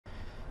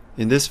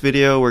In this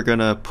video, we're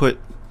gonna put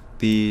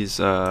these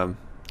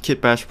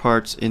Kitbash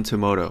parts into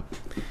Modo.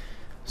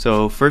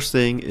 So first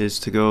thing is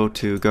to go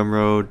to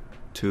Gumroad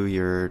to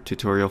your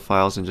tutorial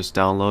files and just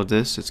download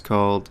this. It's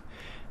called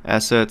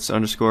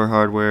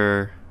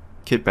assets_hardware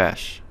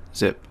kitbash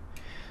zip.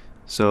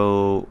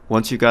 So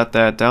once you got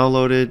that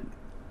downloaded,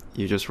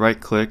 you just right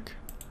click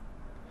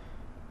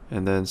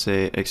and then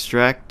say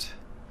extract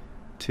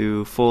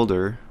to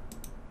folder.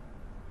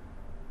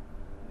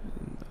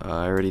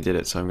 I already did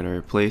it, so I'm going to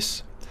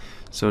replace.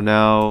 So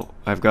now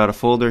I've got a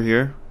folder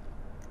here,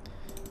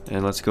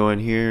 and let's go in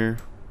here,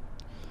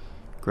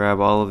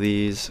 grab all of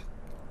these,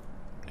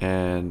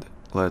 and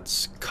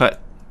let's cut.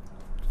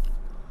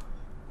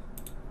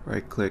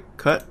 Right click,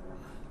 cut,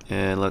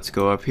 and let's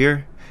go up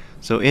here.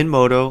 So in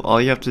Modo,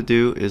 all you have to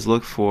do is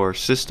look for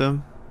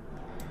system,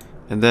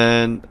 and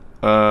then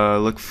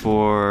look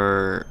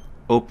for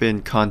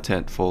open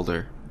content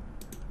folder.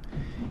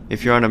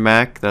 If you're on a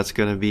Mac, that's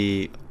going to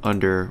be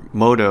under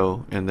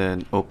Modo and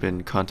then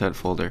open content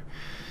folder.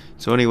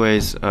 So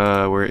anyways,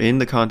 we're in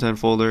the content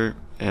folder,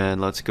 and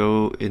let's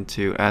go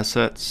into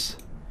assets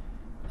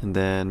and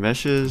then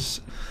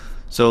meshes.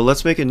 So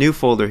let's make a new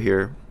folder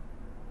here,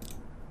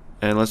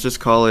 and let's just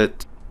call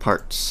it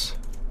parts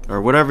or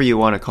whatever you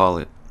want to call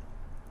it.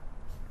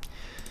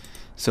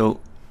 So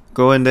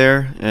go in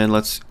there and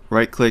let's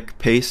right click,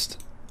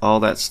 paste all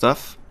that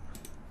stuff,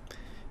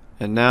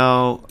 and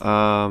now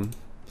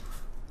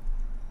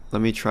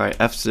let me try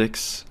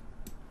F6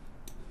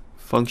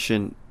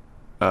 function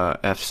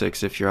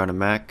F6 if you're on a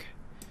Mac.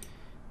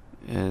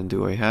 And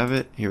do I have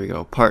it? Here we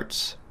go,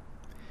 parts.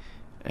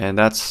 And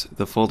that's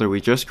the folder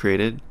we just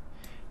created.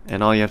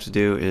 And all you have to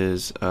do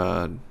is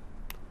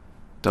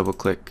double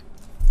click,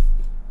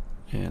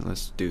 and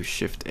let's do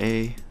Shift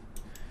A.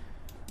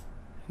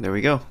 There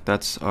we go.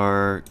 That's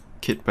our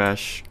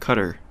Kitbash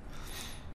cutter.